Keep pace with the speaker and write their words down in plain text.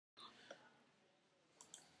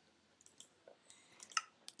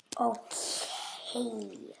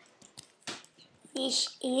Okay.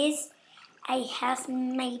 This is a house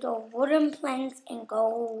made of wooden planks and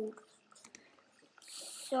gold.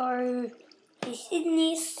 So this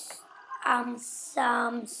is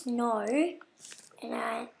some snow, and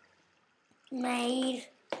I made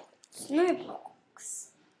snow blocks.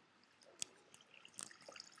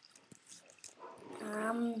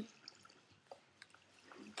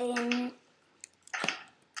 Then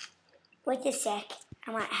wait a sec,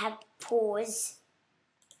 I might have pause.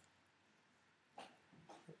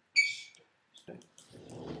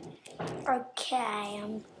 Okay,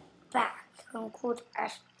 I'm back. I'm called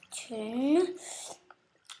Ashton.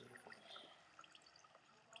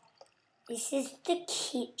 This is the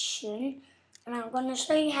kitchen, and I'm going to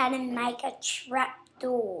show you how to make a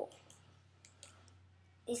trapdoor.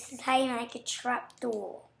 This is how you make a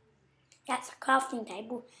trapdoor. That's a crafting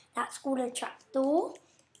table. That's called a trapdoor.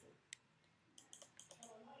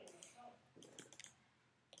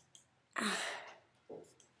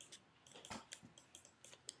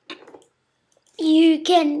 You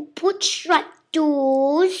can put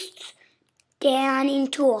trapdoors down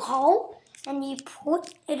into a hole, and you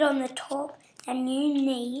put it on the top, and you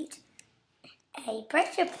need a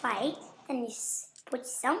pressure plate, and you put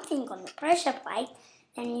something on the pressure plate,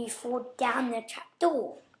 and you fall down the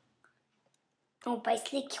trapdoor. It'll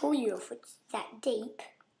basically kill you if it's that deep.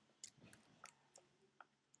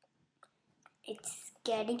 It's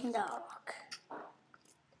getting dark.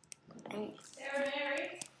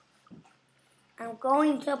 I'm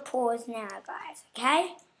going to pause now, guys,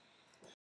 okay?